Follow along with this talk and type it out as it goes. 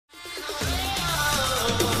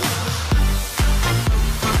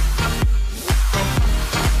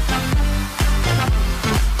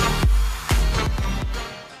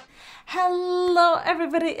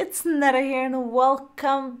everybody, it's Neda here and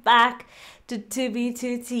welcome back to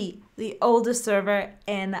 2B2T, the oldest server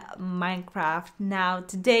in Minecraft. Now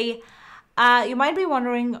today, you might be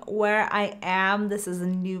wondering where I am. This is a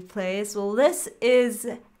new place. Well, this is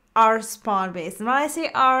our spawn base. And when I say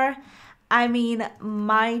our, I mean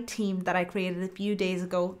my team that I created a few days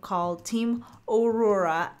ago called Team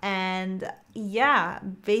AURORA. And yeah,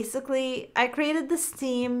 basically I created this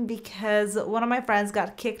team because one of my friends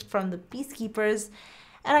got kicked from the Peacekeepers,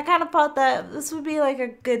 and I kind of thought that this would be like a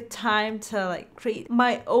good time to like create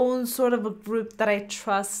my own sort of a group that I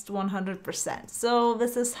trust 100%. So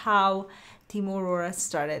this is how Team AURORA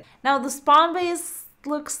started. Now the spawn base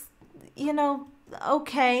looks,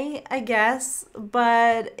 okay, I guess,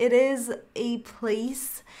 but it is a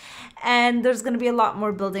place and there's going to be a lot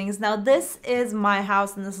more buildings. Now this is my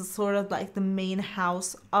house and this is sort of like the main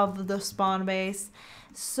house of the spawn base.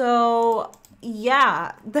 So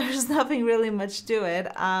yeah, there's nothing really much to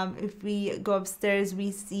it. If we go upstairs,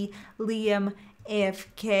 we see Liam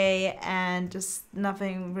AFK and just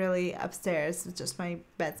nothing really upstairs. It's just my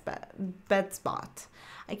bed spot.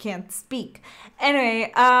 I can't speak.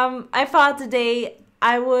 Anyway, I thought today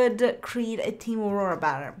I would create a Team AURORA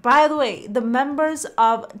banner. By the way, the members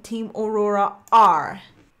of Team AURORA are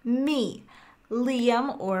me,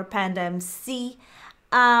 Liam or Panda MC,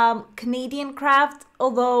 Canadian Craft,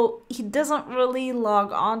 although he doesn't really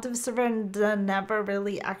log on to the server and never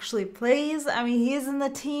really actually plays. I mean, he is in the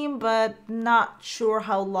team, but not sure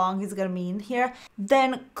how long he's gonna be in here.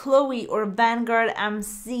 Then Chloe or Vanguard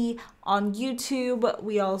MC on YouTube.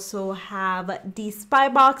 We also have D Spy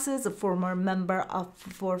Boxes, a former member of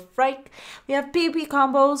For Frike. We have PP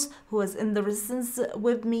Combos, who was in the Resistance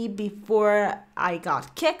with me before I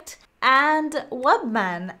got kicked, and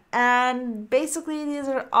Webman. And basically these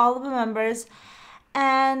are all of the members.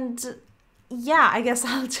 And yeah, I guess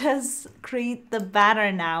I'll just create the banner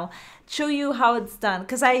now, show you how it's done,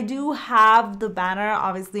 because I do have the banner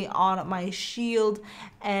obviously on my shield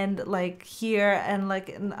and like here and like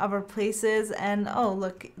in other places. And oh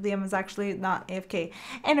look, Liam is actually not AFK.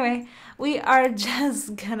 Anyway, we are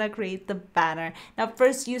just gonna create the banner. Now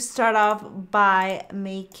first you start off by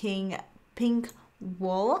making pink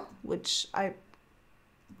wool, which I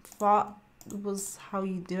thought was how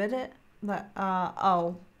you did it. But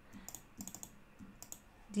oh,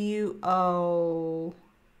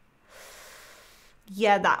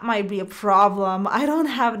 yeah, that might be a problem. I don't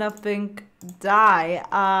have enough pink dye.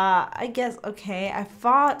 I guess, okay, I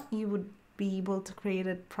thought you would be able to create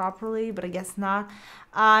it properly, but I guess not.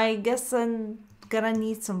 I guess I'm gonna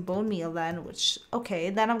need some bone meal then, which,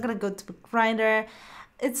 okay, then I'm gonna go to the grinder.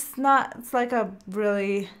 It's like a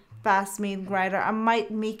really fast made grinder. I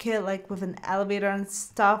might make it like with an elevator and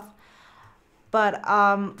stuff, but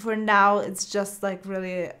for now it's just like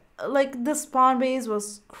really, like the spawn base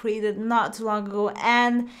was created not too long ago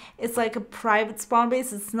and it's like a private spawn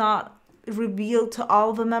base. It's not revealed to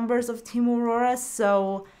all the members of Team AURORA,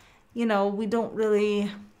 so we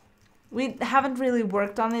haven't really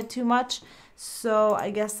worked on it too much. So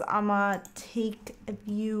I guess I'm gonna take a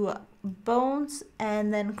few bones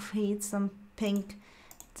and then create some pink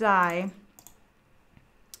dye,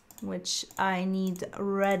 which I need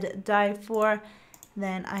red dye for.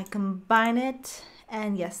 Then I combine it,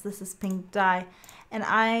 and yes, this is pink dye, and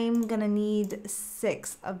I'm gonna need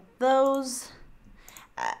 6 of those.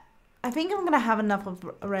 I think I'm gonna have enough of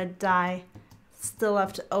red dye still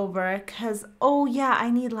left over, because oh yeah, I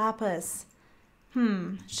need lapis.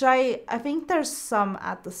 I think there's some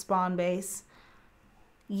at the spawn base.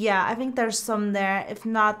 Yeah, I think there's some there. If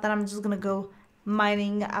not, then I'm just gonna go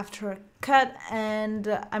mining after a cut, and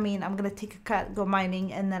I'm gonna take a cut, go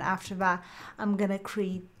mining, and then after that I'm gonna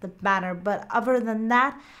create the banner. But other than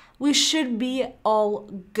that, we should be all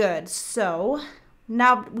good. So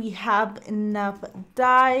now we have enough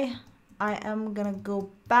dye, I am gonna go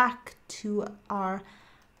back to our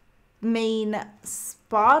main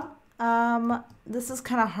spot. This is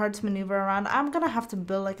kind of hard to maneuver around. I'm gonna have to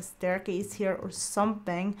build like a staircase here or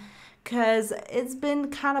something, because it's been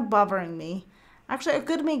kind of bothering me. Actually, I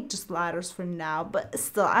could make just ladders for now, but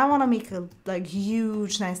still, I want to make a like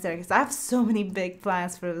huge nice staircase. I have so many big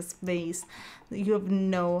plans for this base that you have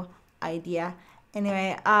no idea.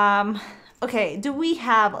 Anyway, okay, do we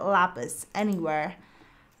have lapis anywhere?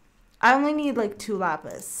 I only need like 2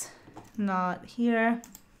 lapis. Not here,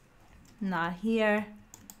 not here.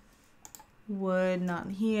 Wood, not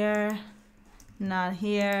here, not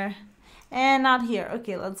here, and not here.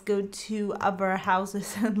 Okay, let's go to other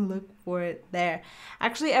houses and look for it there.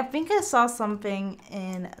 Actually, I think I saw something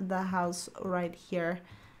in the house right here.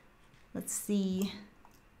 Let's see.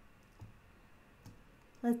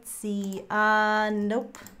 Let's see.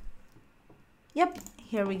 Nope. Yep,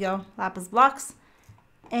 here we go. Lapis blocks.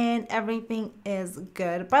 And everything is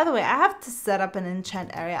good. By the way, I have to set up an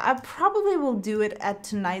enchant area. I probably will do it at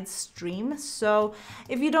tonight's stream. So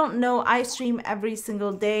if you don't know, I stream every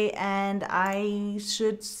single day, and I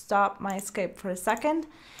should stop my Skype for a second.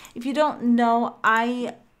 If you don't know,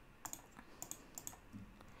 I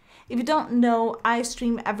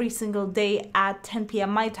stream every single day at 10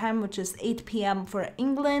 p.m. my time, which is 8 p.m. for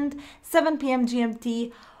England, 7 p.m.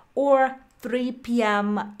 GMT, or 3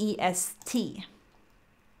 p.m. EST.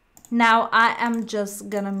 Now I am just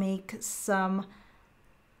gonna make some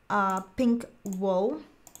pink wool,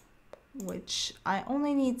 which I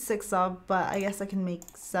only need 6 of, but I guess I can make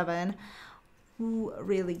 7. Who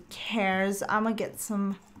really cares? I'm gonna get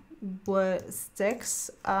some wood sticks,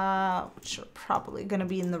 which are probably gonna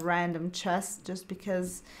be in the random chest, just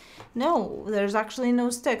because. No, there's actually no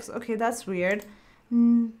sticks. Okay, that's weird.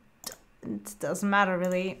 It doesn't matter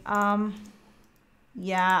really.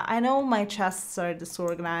 Yeah, I know my chests are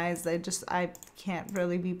disorganized. I can't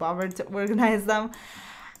really be bothered to organize them.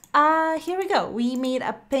 Here we go. We made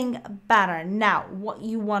a pink banner. Now, what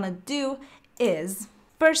you want to do is,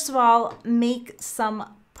 first of all, make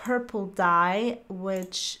some purple dye,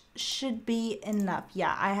 which should be enough.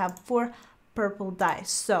 Yeah, I have 4 purple dye.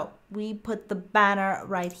 So we put the banner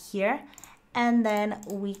right here, and then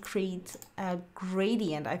we create a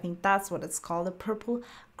gradient. I think that's what it's called, a purple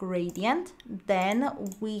gradient. Then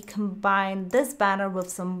we combine this banner with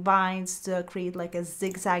some vines to create like a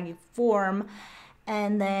zigzaggy form,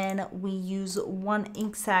 and then we use 1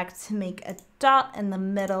 ink sac to make a dot in the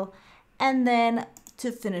middle, and then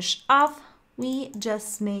to finish off we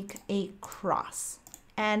just make a cross.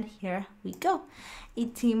 And here we go, a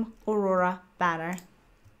Team Aurora banner.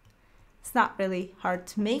 It's not really hard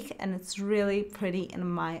to make, and it's really pretty in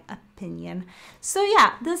my opinion. So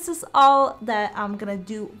yeah, this is all that I'm gonna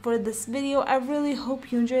do for this video. I really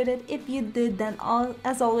hope you enjoyed it. If you did, then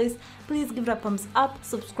as always, please give it a thumbs up,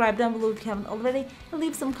 subscribe down below if you haven't already, and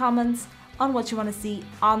leave some comments on what you want to see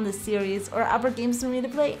on this series or other games for me to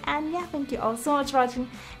play. And yeah, thank you all so much for watching,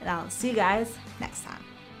 and I'll see you guys next time.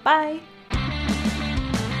 Bye!